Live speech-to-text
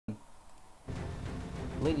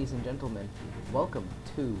Ladies and gentlemen, welcome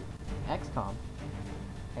to XCOM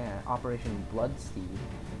and Operation Bloodsteed.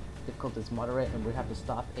 Difficult is moderate, and we have to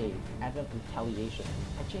stop a advent retaliation.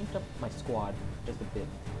 I changed up my squad just a bit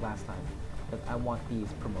last time, because I want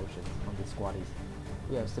these promotions on these squaddies.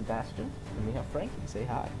 We have Sebastian, and we have Frankie. Say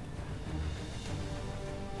hi.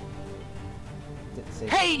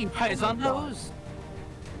 Hey, paisanos!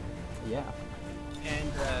 Yeah.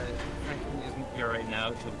 And, Franklin isn't here right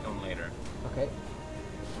now, she'll come later. Okay.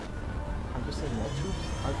 I'm just saying, our troops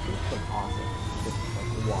look awesome. Just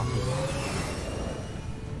like walking.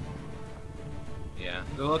 Yeah,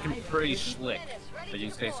 they're looking pretty slick, but you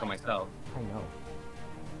say so myself. I know.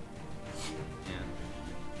 Yeah.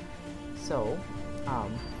 So,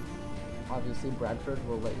 obviously Bradford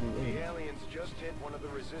will let you in. The aliens just hit one of the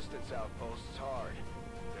resistance outposts hard.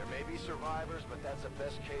 There may be survivors, but that's a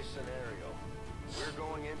best-case scenario. We're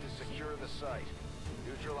going in to secure the site.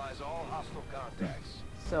 Neutralize all hostile contacts.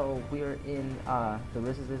 So we're in the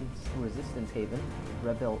resistance haven,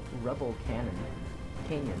 rebel canyon,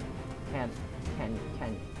 in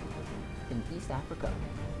East Africa.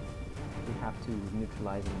 We have to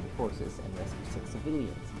neutralize enemy forces and rescue 6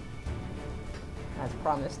 civilians. As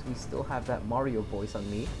promised, we still have that Mario voice on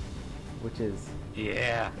me, which is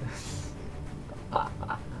Yeah.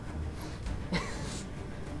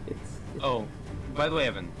 it's Oh, by the way,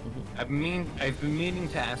 Evan, I've been meaning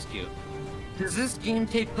to ask you. Does this game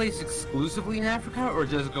take place exclusively in Africa, or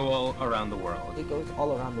does it go all around the world? It goes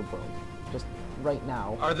all around the world. Just right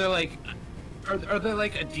now. Are there like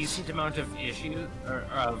a decent amount of issues or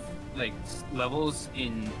of like levels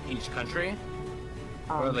in each country,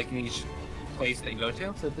 or like in each place that you go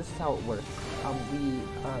to? So this is how it works.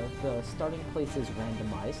 The starting place is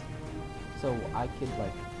randomized. So I could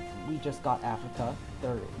we just got Africa.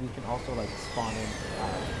 We can also spawn in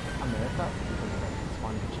America. We can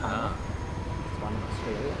spawn in China. Spawn in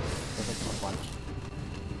Australia. There's a bunch.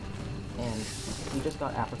 And we just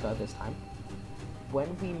got Africa this time.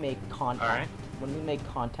 When we make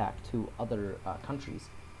contact to other countries,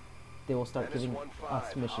 they will start giving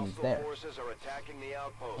us missions there.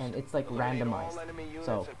 And it's randomized,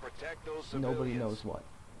 so nobody knows what.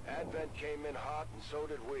 Advent came in hot, and so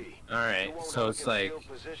did we. Alright, so it's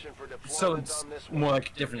more like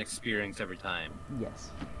a different experience every time. Yes.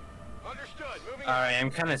 Understood. Moving Alright, I'm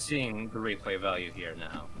kind of seeing the replay value here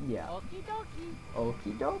now. Yeah. Okie dokie.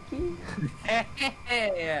 Okie dokie.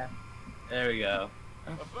 Yeah. There we go.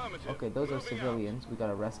 Affirmative. Okay, those are Moving civilians. We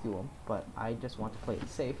gotta rescue them, but I just want to play it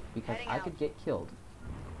safe because I could get killed.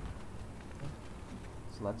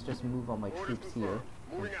 So let's just move all my troops here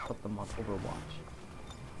and put them on Overwatch.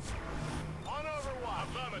 On Overwatch.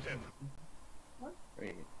 Affirmative. What? Where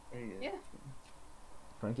are you? Yeah.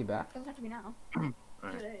 Frankie back? Doesn't have to be now. Alright.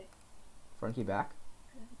 Today. Frankie back?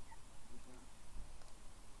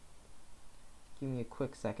 Give me a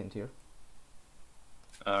quick second here.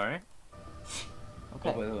 Alright. Okay.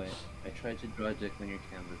 Oh, by the way, I tried to draw a dick on your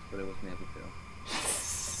canvas, but I wasn't able to.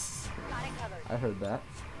 Got it covered. I heard that.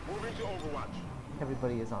 Moving to Overwatch.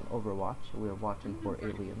 Everybody is on Overwatch. We're watching for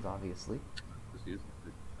aliens, obviously. Just using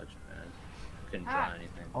the touchpad. Couldn't draw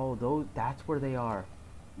anything. Oh, that's where they are.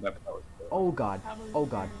 But that was cool. Oh god. Oh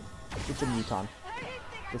god. It's a muton.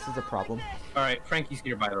 This is a problem. Alright, Frankie's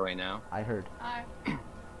here by the way now. I heard. Hi.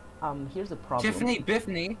 Here's a problem. Tiffany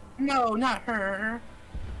Biffany? No, not her.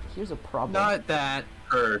 Here's a problem. Not that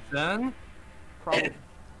person.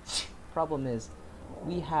 Problem is,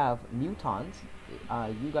 we have mutons.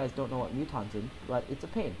 You guys don't know what mutons is, but it's a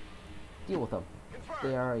pain. Deal with them.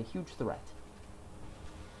 They are a huge threat.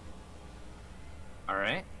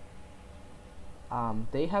 Alright.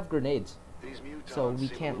 They have grenades, These mutants so we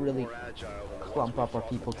seem can't a little really more agile than the clump ones up we our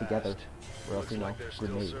fought in people the together, past. or else, Looks like they're still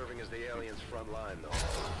grenade. serving as the aliens' front line, though.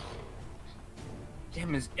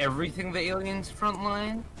 Damn, is everything the aliens' front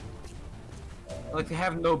line? Like, they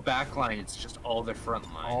have no back line, it's just all their front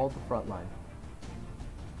line. All the front line.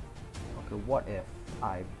 Okay, what if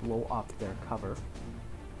I blow up their cover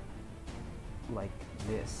like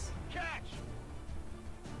this? Catch!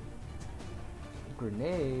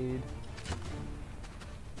 Grenade.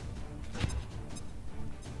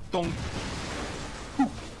 Don't.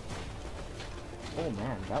 Oh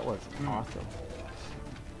man, that was awesome.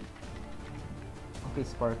 Okay,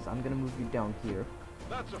 Sparks, I'm gonna move you down here.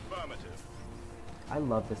 That's affirmative. I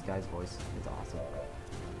love this guy's voice. It's awesome.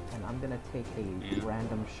 And I'm gonna take a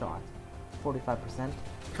random shot. 45%.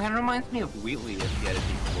 Kind of reminds me of Wheatley if he had a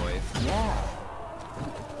deep voice. Yeah!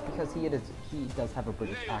 Because he does have a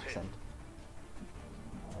British accent.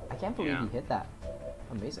 I can't believe Yeah. he hit that.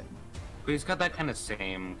 Amazing. But he's got that kind of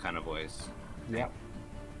same kind of voice. Yep.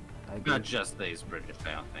 I agree. Not just that he's British,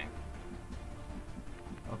 I don't think.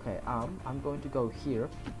 Okay, I'm going to go here,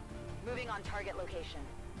 Moving on target location.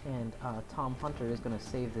 and Tom Hunter is gonna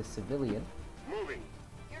save this civilian. Moving.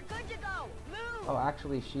 You're good to go. Move. Oh,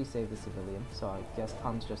 actually, she saved the civilian, so I guess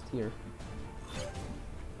Tom's just here.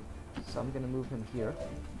 So I'm gonna move him here,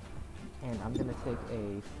 and I'm gonna take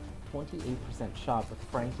a 28% shot with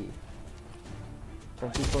Frankie.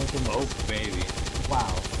 Frankie's going to Oh, baby.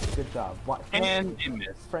 Wow, good job. And it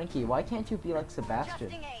missed. Frankie, why can't you be like Sebastian?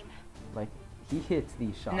 Adjusting aim. Like, he hits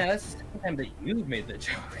these shots. No, that's the second time that you've made the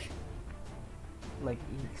joke. Like,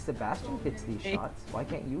 Sebastian hits these shots. Why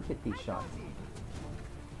can't you hit these shots?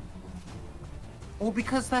 Well,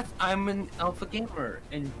 because I'm an alpha gamer,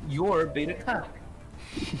 and you're beta cuck.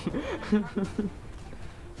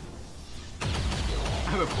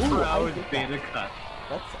 I'm a Ooh, I proud did that. beta cuck.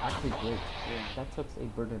 That's actually great. Yeah. That took a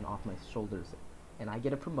burden off my shoulders. And I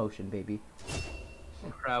get a promotion, baby.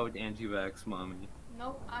 Proud anti-vax mommy.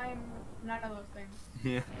 Nope, I'm none of those things.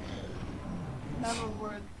 Yeah. None of those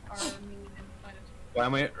words are mean and funny. Buy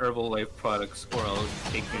my Herbalife products, or I'll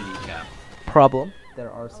take your kneecap. Problem.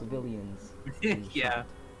 There are civilians. being Yeah. shot.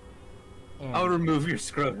 And, I'll remove your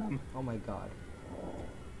scrotum. oh my god.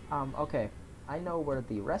 Okay. I know where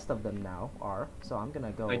the rest of them now are, so I'm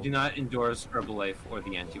gonna go. I do not endorse Herbalife or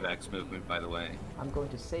the anti-vax movement, by the way. I'm going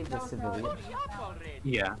to save the civilian.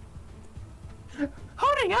 Yeah.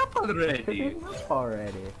 Hurry up already!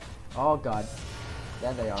 Already. Oh god.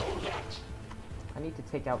 There they are. I need to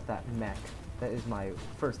take out that mech. That is my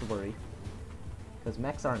first worry. Because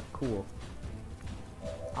mechs aren't cool.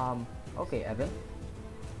 Okay, Evan.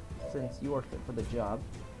 Since you are fit for the job,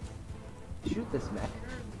 shoot this mech.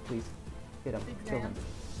 Please. Hit him. Kill him.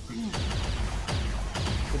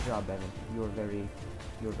 Good job, Evan. You're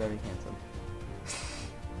very handsome.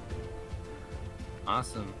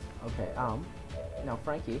 Awesome. Okay, now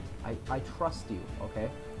Frankie, I trust you, okay?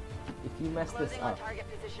 If you mess this Closing on up, target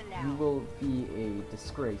position you now. will be a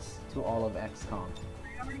disgrace to all of XCOM.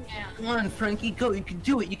 I already am. Come on, Frankie, go! You can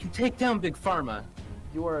do it! You can take down Big Pharma!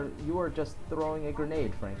 You are just throwing a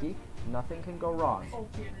grenade, Frankie. Nothing can go wrong. Oh,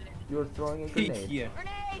 dear. You're throwing a grenade. Yeah.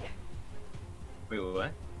 Grenade. Wait,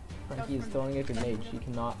 what? Frankie is throwing a grenade. She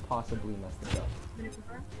cannot possibly mess this up. Did it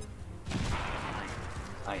confirm?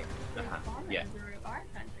 I am. Yeah. Our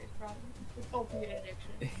country's problem with opiate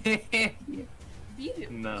addiction. Beat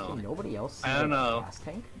it. No. So nobody else I don't sees a know. gas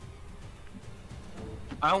tank?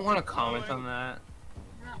 I don't want to comment on that,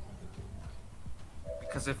 No.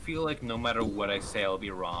 because I feel like no matter what I say, I'll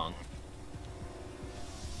be wrong.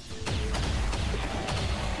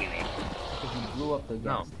 Because you blew up the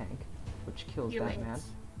gas No. tank, which kills that man. Feelings.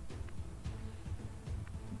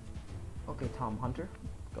 Okay, Tom Hunter,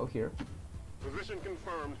 go here. Position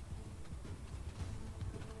confirmed.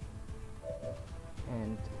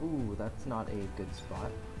 And, ooh, that's not a good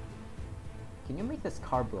spot. Can you make this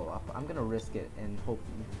car blow up? I'm gonna risk it and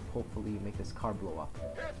hopefully make this car blow up.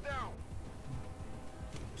 Heads down.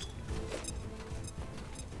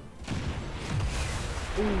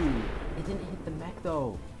 Ooh, it didn't hit the mech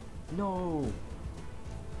though. No.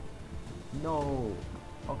 No.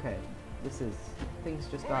 Okay, things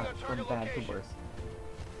just got from bad to worse.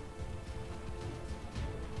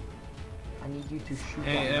 I need you to shoot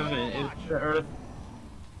Hey, that mech. Evan, if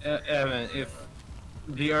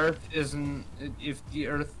the Earth, Evan, if the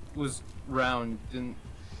Earth was round, then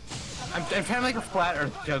I'm trying to make a flat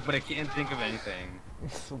Earth joke, but I can't think of anything.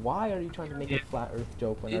 Why are you trying to make a If- flat Earth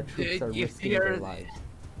joke when our troops are if risking the their Earth- lives?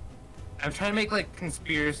 I'm trying to make like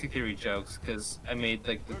conspiracy theory jokes because I made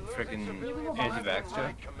like the frickin' anti-vax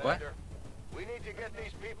joke. What? Commander. We need to get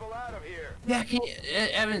these people out of here. Yeah, can you,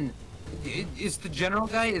 Evan? Is the general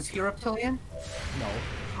guy? Is he reptilian? No.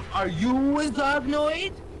 Are you a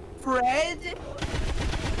Zognoid, Fred? Now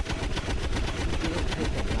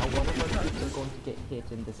one of our troops are going to get hit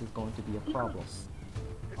and this is going to be a problem.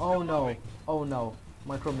 Oh no. Oh no.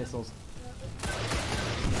 Micro missiles. I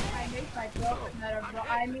hate my joke that are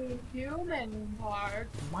I mean human parts.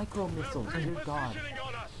 Micro missiles, dear god. Positioning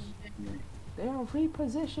on us. They are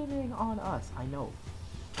repositioning on us. I know.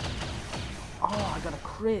 Oh, I got a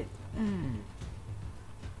crit.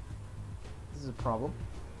 This is a problem.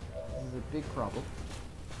 This is a big problem.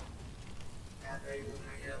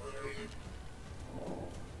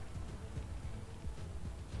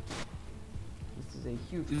 This is a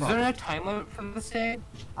huge Is problem. there a time limit for this day?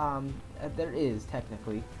 There is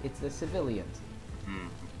technically. It's the civilians.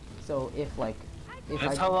 So if like, if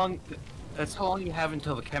That's I how long. That's how long you have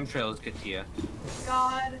until the chemtrails get to you.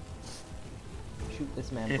 God. shoot this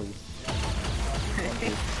man, please.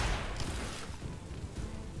 Thank you.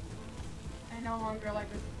 I no longer like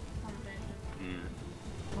this conversation.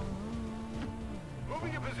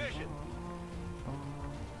 Moving your position.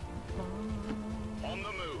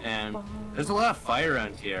 And there's a lot of fire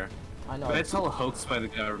around here. I know. But it's all a hoax by the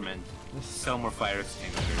government. Sell more fire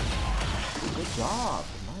extinguishers. Good job.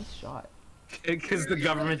 Nice shot. Because the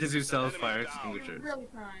government is who sells fire extinguishers. Really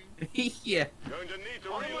trying. Yeah. Going to need to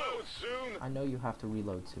reload soon. I know you have to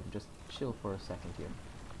reload soon. Just chill for a second here.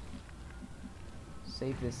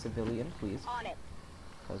 Save this civilian, please. On it.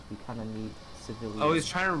 Because we kind of need civilians. Oh, he's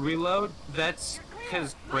trying to reload? That's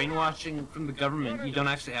because brainwashing from the government, you don't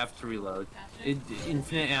actually have to reload.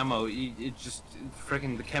 Infinite ammo, it just,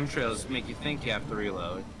 freaking the chemtrails make you think you have to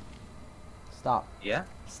reload. Stop. Yeah?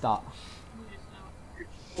 Stop.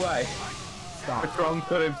 Why? Stop. What's wrong with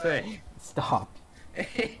what I'm saying? Stop.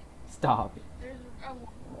 Stop. There's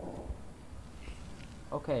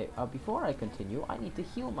Okay, before I continue, I need to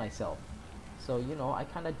heal myself. So, you know, I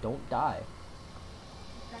kind of don't die.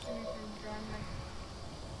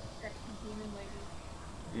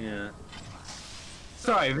 Yeah.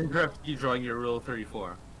 Sorry, I've interrupted you drawing your Rule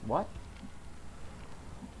 34. What?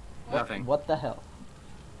 Nothing. What the hell?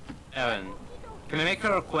 Evan, can I make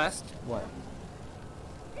a request? What?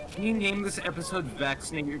 Can you name this episode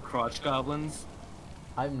Vaccinate Your Crotch Goblins?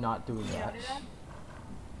 I'm not doing that.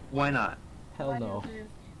 Why not? Hell no.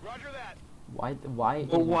 Roger that. Why? Why?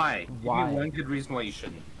 Well, why? Why? Give me one good reason why you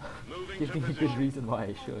shouldn't. Moving Give to me a good position. reason why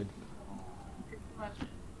I should.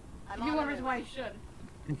 I'm You on one the reason move. why you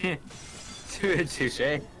should. Touche.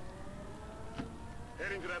 Heading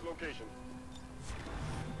to that location.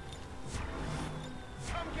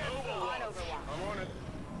 Come get On Overwatch. I'm on it.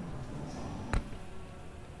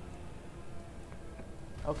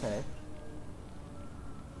 Okay.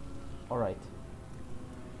 Alright.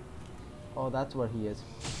 Oh, that's where he is.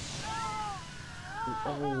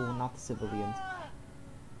 Oh, not the civilians.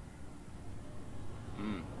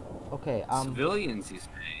 Okay, Civilians, you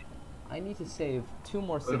say? I need to save 2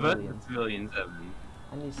 more What about civilians. the civilians, Evan?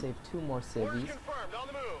 I need to save 2 more Orders civvies confirmed. On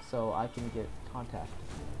the move. so I can get contact.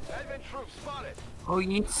 Advent troops spotted. Oh, you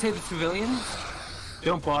need to save the civilians?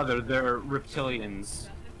 Don't bother, they're reptilians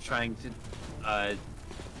trying to,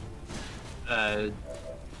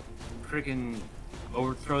 freaking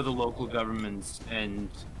overthrow the local governments and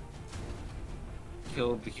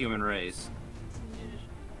kill the human race.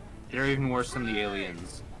 They're even worse than the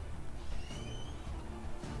aliens.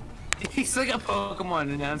 He's like a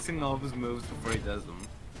Pokemon announcing all of his moves before he does them.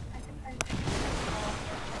 I think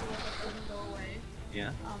doesn't go away. Yeah.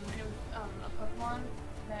 It was a Pokemon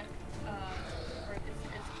that or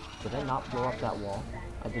it's Did I not blow up that wall?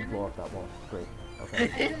 I did blow up that wall. Great. I Okay.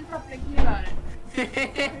 didn't stop thinking about it.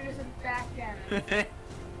 It was a backgammon.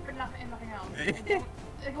 For nothing and nothing else.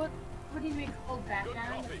 Like, what do you make called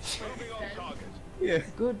backgammon? That's what it Moving on said. target. Yeah.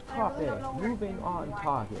 Good I really copy. don't know where Moving to on go.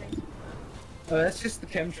 target. Oh, that's just the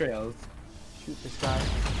chemtrails. Shoot this guy.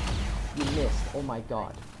 You missed. Oh my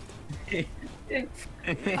god. I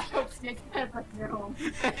hope Snake had like their home.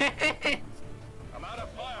 I'm out of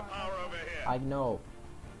firepower over here. I know.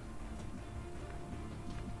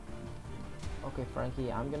 Okay,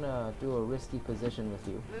 Frankie, I'm gonna do a risky position with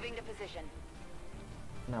you. Moving to position.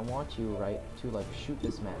 And I want you, right, to like shoot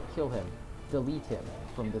this man, kill him, delete him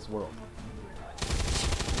from this world.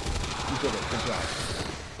 You did it, good job.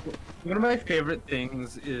 One of my favorite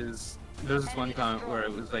things is there's this one comment where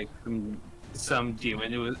it was like some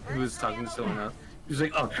demon who was talking to someone else. He was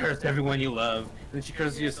like, "Oh, curse everyone you love." And then she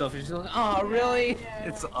curses yourself, and she's like, "Oh, really?"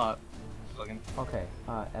 It's fucking. Okay,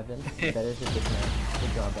 Evan, you better hit this man.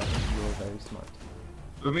 Good job, Evan. You were very smart.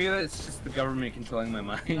 But maybe that's just the government controlling my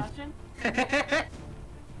mind. Sebastian?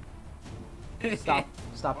 Stop,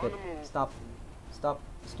 stop it. Stop, stop,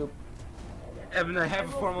 stoop. Evan, I have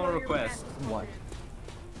a formal request. What?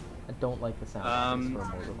 I don't like the sound of this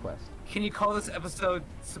formal request. Can you call this episode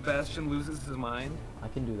 "Sebastian Loses His Mind"? I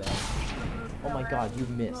can do that. Oh my god, you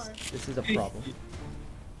missed. This is a problem.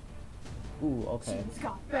 Ooh, okay. He's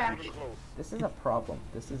got back. This is a problem.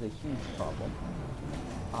 This is a huge problem.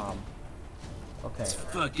 Okay. It's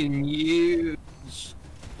fucking huge.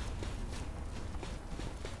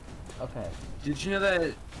 Okay. Did you know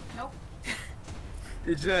that? Nope.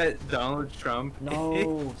 Did you know that Donald Trump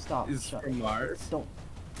No, stop. is Shut. from Mars? Don't.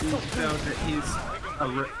 Did you know that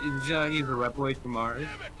he's he's a reploid from Mars?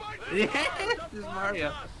 Yeah, this is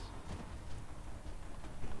Mario.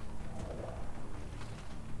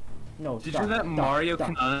 No, Did stop, you know that stop, Mario stop,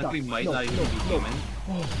 canonically stop. might No, not even no, be no. human?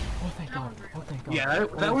 Oh, thank god. Oh, thank god. Yeah,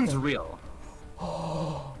 that Oh, one's thank- real.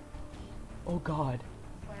 Oh, oh god.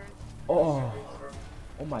 Oh.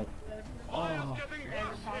 Oh my. Oh.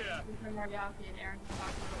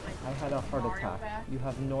 I had a heart attack. You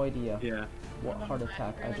have no idea Yeah. what heart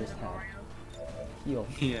attack I just had. Heal.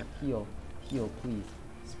 Yeah. Heal. Heal, please.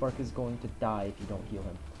 Spark is going to die if you don't heal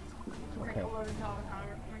him. Like Okay. a load of dollar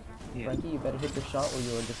counter or something like that. Yeah. Frankie, you better hit the shot or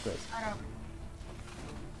you're a disgrace. I don't.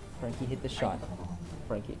 Frankie, hit the shot.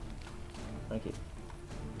 Frankie. Frankie.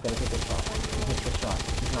 You better hit the shot. Hit the shot.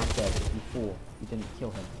 He's not dead, you fool. You didn't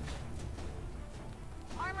kill him.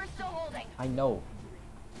 Armor still holding. I know.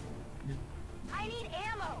 I need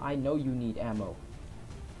ammo. I know you need ammo.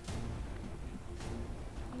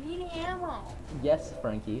 I need ammo. Yes,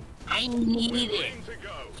 Frankie. I need it. Ready to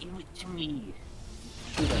go. Give it to me.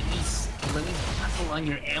 Shoot him. Let me hustle on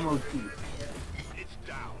your ammo tube. It's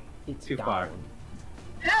down. It's Too down. far.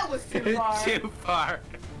 That was too far. Too far.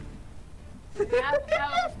 That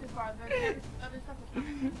was too far. The other stuff was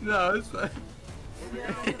fine. No, it's fine.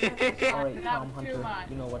 Alright, That Tom was too Hunter, much.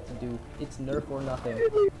 you know what to do. It's nerf or nothing.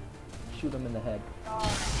 Shoot him in the head.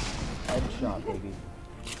 Headshot, baby.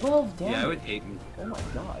 12 damage! Yeah, I would hate me. Oh my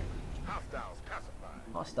god. Hostiles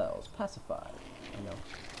pacified. Hostiles pacified. I know.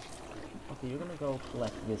 Okay, you're gonna go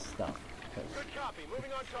collect this stuff. Because Good copy.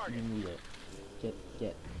 Moving on you target. need it.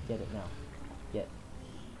 Get it now. Get.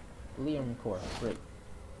 Liam core, great.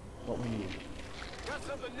 What we need. Got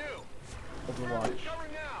something new. Overwatch.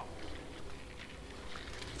 Covering now.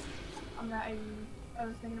 I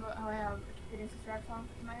was thinking about how I have a Cadence Distract song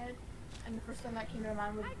in my head, and the first thing that came to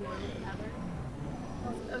mind was Blue and Heather.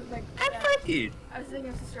 I was like, I'm Frankie. I was thinking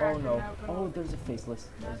of Distract. Oh no. and I was Oh, going, there's a faceless.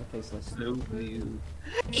 There's a faceless. So blue.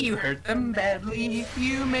 You hurt them badly.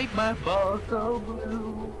 You make my ball so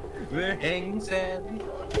blue. We're hanging sadly.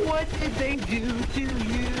 What did they do to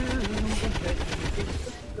you?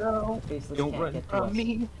 No. Faceless Don't can't run get to from us.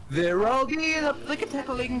 me. They're all geared up like a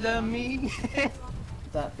tackling dummy.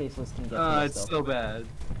 That faceless can get to Oh, us it's though. so bad.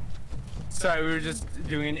 Sorry, we were just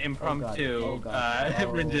doing an impromptu Oh, God. Oh.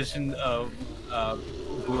 rendition of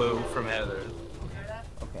Blue from Heather.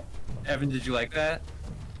 Okay. Evan, did you like that?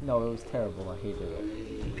 No, it was terrible. I hated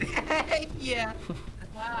it. Yeah.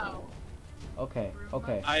 wow. Okay.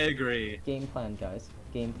 Okay. I agree. Game plan, guys.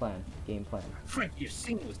 Game plan. Game plan. Frank, your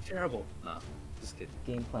singing was terrible. No, just kidding.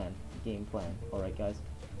 Game plan. Game plan. Alright, guys.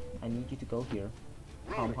 I need you to go here,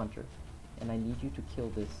 Tom Hunter, and I need you to kill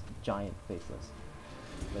this giant faceless.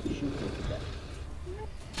 Like, shoot him to death.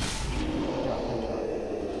 Headshot.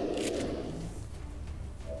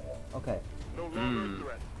 Okay. No longer a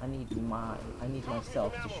threat. I need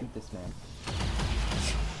myself to shoot this man.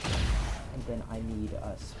 And then I need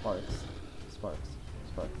Sparks.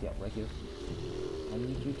 Yeah, right here. I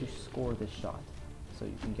need you to score this shot so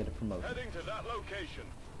you can get a promotion. Heading to that location.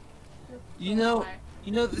 You know,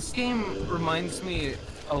 this game reminds me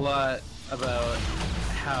a lot about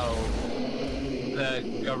how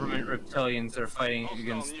the government reptilians are fighting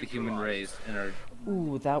against the human race and are.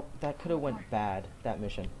 Ooh, that could have went bad, that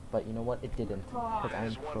mission. But you know what? It didn't. Because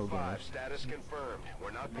I'm programmed. 1-5, status confirmed.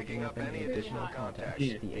 We're not picking Picking up up any any additional contacts.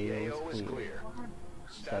 Yeah. The AO is clear.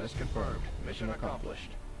 Status confirmed. Mission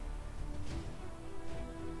accomplished.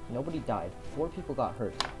 Nobody died. 4 people got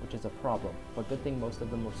hurt, which is a problem. But good thing most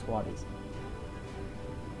of them were squaddies.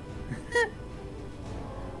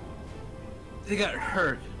 They got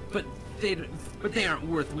hurt, but they aren't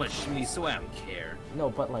worth much to me, so I don't care. No,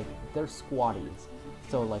 but like, they're squaddies.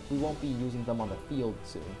 So like, we won't be using them on the field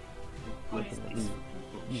soon. We're What is gonna this?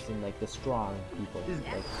 be using like the strong people. Like,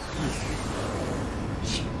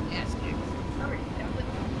 Yes, please tell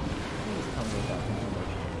me about the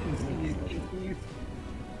promotion.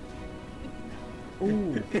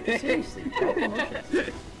 Ooh, seriously, about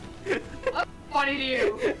promotions. Funny to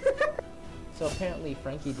you. So apparently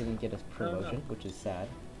Frankie didn't get a promotion, which is sad.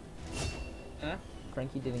 Huh?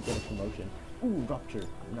 Frankie didn't get a promotion. Ooh, rupture,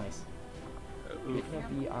 nice. You're gonna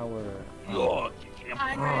be our. Oh,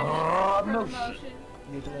 I'm ready for no promotion.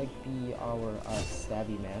 You're gonna be our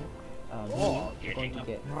stabby man. Oh, You're going to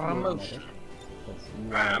get field promotion. medic. Because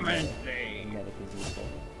you are a medic. Promotion. Medic is useful.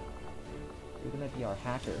 You're gonna be our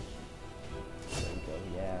hacker. There we go,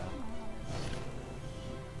 yeah.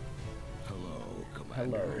 Hello,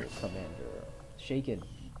 Commander. Hello, Commander. Shaken.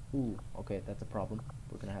 Ooh, okay, that's a problem.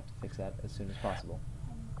 We're gonna have to fix that as soon as possible.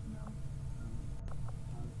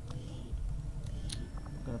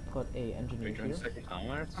 I'm gonna put a engineer Are you doing here. second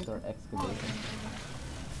timer or something? Start excavation.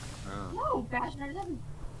 Oh. No, Bash 97.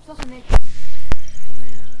 Supposed to make Man.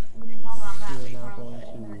 we didn't know about that. We're We now probably going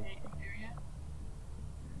didn't to- do it yet.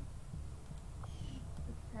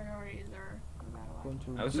 The priorities are the battle axe. Going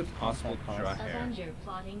to How is it reduce possible contact to draw costs. hair? Avenger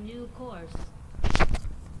plotting new course.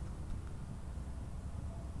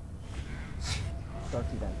 Start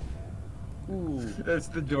event. Ooh, That's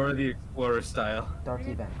the Dora the Explorer style. dark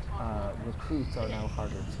event. Recruits are now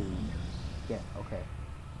harder to get. Okay.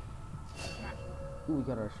 Ooh, we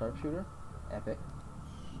got our sharpshooter. Epic.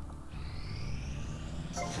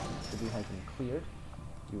 The dude has been cleared.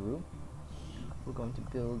 empty room. We're going to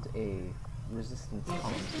build a resistance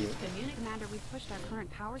column here. Commander, we've pushed our current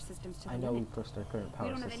power systems to the I know we limit. pushed our current We power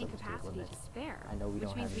don't have any systems to the capacity limit. to spare. I know we which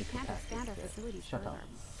don't means have we any can't capacity expand our to spare. facilities Shut further. up.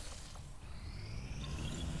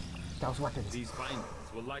 Gauss weapons. These findings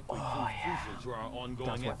will likely Oh, prove yeah. crucial to our Gauss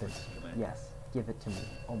ongoing weapons. efforts, Commander. Yes. Give it to me.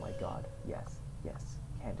 Oh my god. Yes. Yes.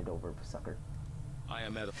 Hand it over, sucker. I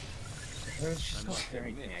am at a There's just so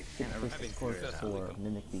very thing. I can't ever This is figure course it out. for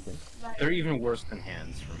mimic beacon. They're even worse than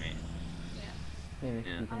hands for me. Mimic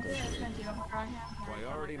Yeah. beacon I'm does just it. going to go around here.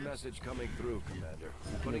 Priority message coming through, Commander.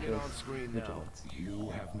 Putting it Vigilance. on screen now. Vigilance. You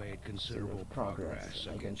have made considerable progress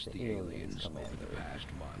against the aliens over the past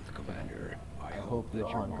month, Commander. I hope that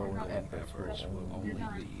your ongoing efforts will only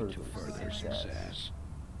lead to further success.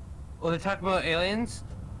 Well, they talk about aliens.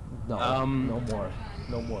 No. No more.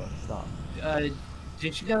 No more. Stop.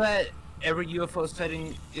 Did you know that every UFO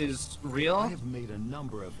sighting is I real? have made a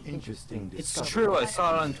number of interesting It's discoveries. true. I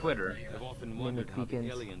saw it on Twitter. I've often wondered Mimic how the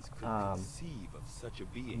beacons, aliens could conceive of such a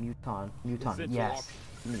being. Muton. Essential Yes.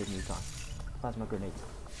 Give me the muton. Plasma grenades.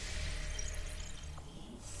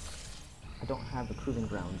 I don't have recruiting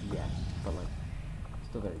grounds yet, but like,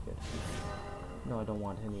 still very good. No, I don't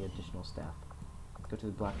want any additional staff. Go to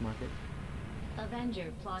the black market,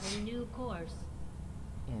 Avenger plotting new course.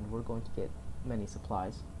 and we're going to get many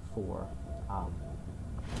supplies for,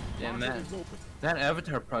 Damn, that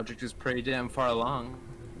Avatar project is pretty damn far along.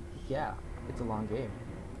 yeah, it's a long game.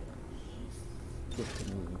 Give it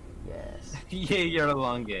to me, yes. Yeah, you're a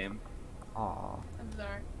long game. Aw, I'm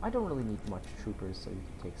sorry. I don't really need much troopers, so you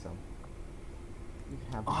can take some. You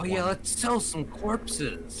can have Oh one. yeah, let's sell some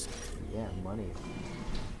corpses. Yeah, money.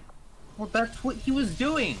 Well, that's what he was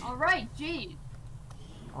doing. Alright, geez.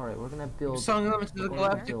 Alright, we're gonna build... Selling them to the we're going to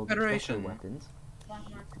Galactic build Federation. better weapons. Black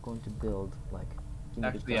market. We're going to build, like... give me the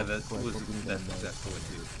Actually, yeah, guns that so I was can beam that's them there. exactly what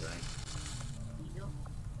he was doing.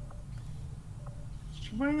 Is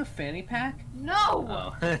she wearing a fanny pack?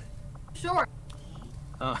 No! Oh. Sure.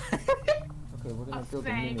 Oh. Okay, we're gonna A build a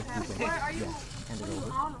fanny mimic pack. beacon. What are you- Yeah, hand What it are you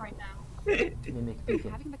over. on right now? Mimic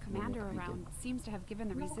beacon. Having the commander Mimic around beacon. seems to have given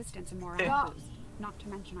the resistance a morale Stop. boost, not to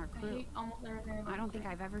mention our I crew. hate almost everything. I don't think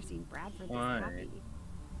I've ever seen Bradford this Why? happy.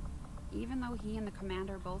 Even though he and the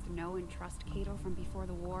commander both know and trust Cato from before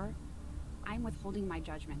the war, I'm withholding my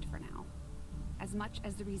judgment for now. As much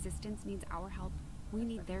as the resistance needs our help, we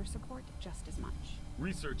need their support just as much.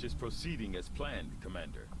 Research is proceeding as planned,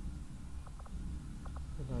 Commander.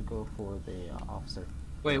 We're gonna go for the officer.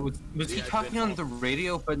 Wait, was he talking on the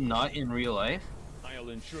radio but not in real life? I'll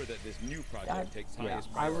ensure that this new project takes Yeah, highest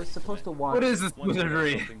I priority. was supposed to watch... What is this Once we have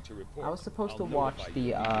wizardry? something to report, I was supposed to I'll watch notify the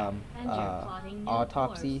you. plotting new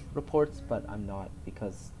autopsy course. reports, but I'm not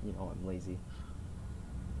because, you know, I'm lazy.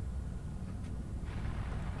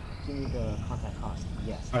 Give me the contact cost.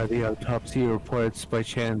 Yes. Are the autopsy reports by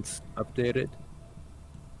chance updated?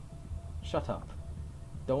 Shut up.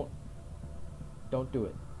 Don't do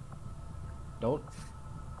it. Don't.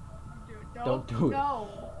 Dude, Don't do it. No.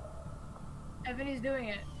 Evan is doing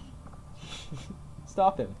it.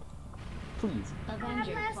 Stop him. Please.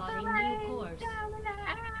 Avenger plotting new course. Down in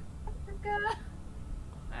Africa.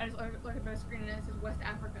 I just look at my screen and it says West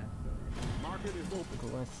Africa. Market is open. I'm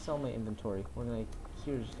gonna sell my inventory. We're gonna.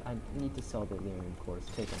 I need to sell the Lyrium cores.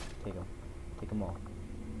 Take them. Take them. Take them all.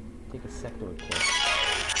 Take a sectoid core.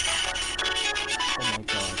 Oh my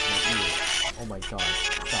god. My ears. Oh my god.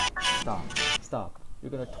 Stop. Stop. Stop. You're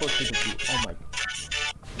gonna torture the viewers. Oh my.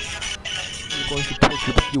 You're going to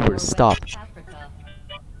torture the viewers. Stop. West Africa.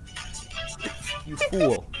 You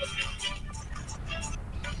fool.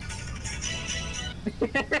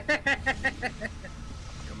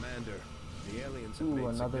 Commander, the aliens have Ooh, made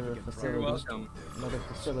another significant facility. You're progress. welcome. Another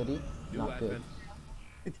facility. New Not good.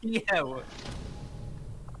 advent. Yeah. Well,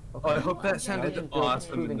 Okay. oh, I hope that Now sounded we can build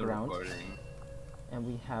awesome in proving the grounds. recording. And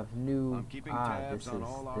we have new. I'm keeping tabs this on is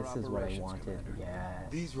all our this is what I operations, wanted. Commander.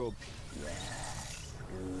 Yes. These robots. Yes.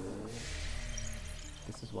 Good.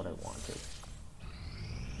 This is what I wanted.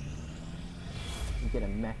 You get a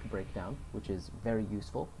mech breakdown, which is very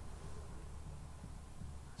useful.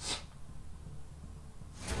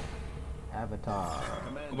 Avatar.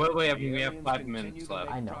 Commander, Wait, the we have aliens 5 continue minutes to left.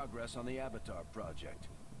 make I know. progress on the Avatar project.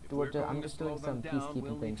 If We're we're going I'm to just slow doing them some down, peacekeeping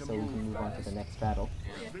we'll need things to so we can move on to the next battle.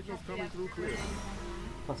 Signals coming through clear.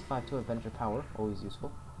 Plus 5 to Avenger power, always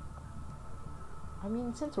useful. I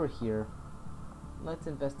mean, since we're here, let's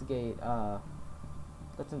investigate the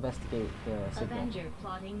signal. Avenger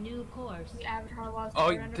plotting new course. The Avatar was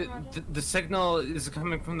Oh, Surrender Project. the signal is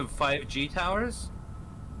coming from the 5G towers?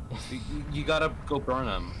 You gotta go burn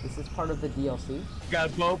them. This is part of the DLC. You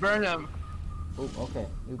gotta go burn them. Oh, okay.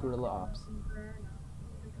 New guerrilla ops.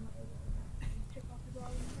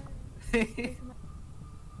 It's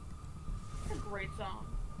a great song.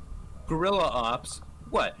 Gorilla Ops.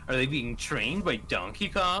 What? Are they being trained by Donkey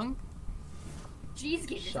Kong? Jeez,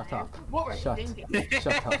 get Shut up. What were Shut. you thinking?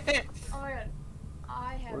 Shut up. Oh my god.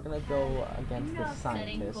 I have. We're gonna go against the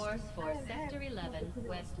Setting scientist course for Sector 11,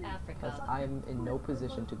 West because Africa. I'm in no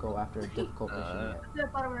position to go after a difficult mission yet. I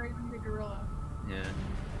thought we were using the gorilla. Yeah.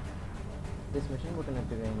 This mission, we're gonna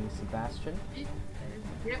bring Sebastian. Get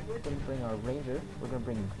We're with gonna bring our ranger. We're gonna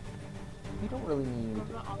bring. We don't really need.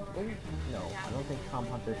 No, I don't think Tom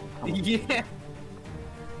Hunter should come. Yeah. Yeah,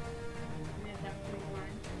 definitely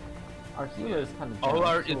fine. Our healer is kind of. All down,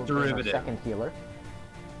 art so is we'll bring our derivative. second healer.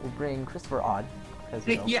 We'll bring Christopher Odd because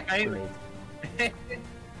you know, Yeah, I- grenades. Make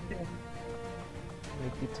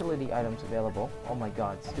utility items available. Oh my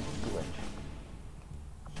god, stupid glitch.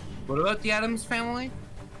 What about the Addams family?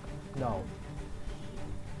 No.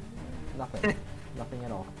 Nothing. Nothing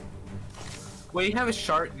at all. Well, you have a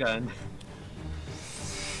shotgun.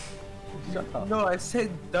 Shut up. No, I said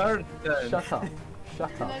dart gun. Shut up.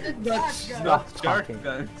 Shut up. Not Stop dart talking.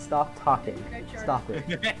 gun. Stop talking. Stop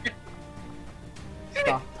it.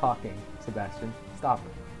 Stop talking, Sebastian. Stop.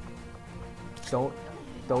 Don't.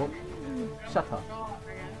 Shut up.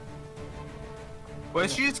 Why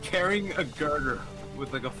is she just carrying a girder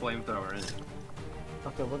with like a flamethrower in it?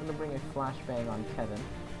 Okay, we're gonna bring a flashbang on Kevin.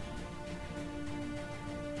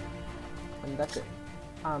 And that's it.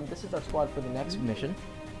 This is our squad for the next mission.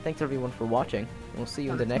 Thanks everyone for watching. We'll see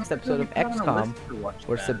you in the next episode of XCOM,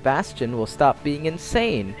 where Sebastian will stop being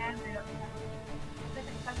insane.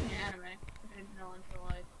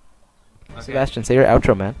 Okay. Sebastian, say your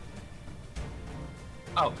outro, man.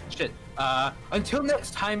 Oh, shit. Until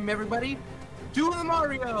next time, everybody, do the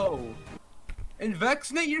Mario! And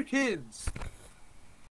vaccinate your kids!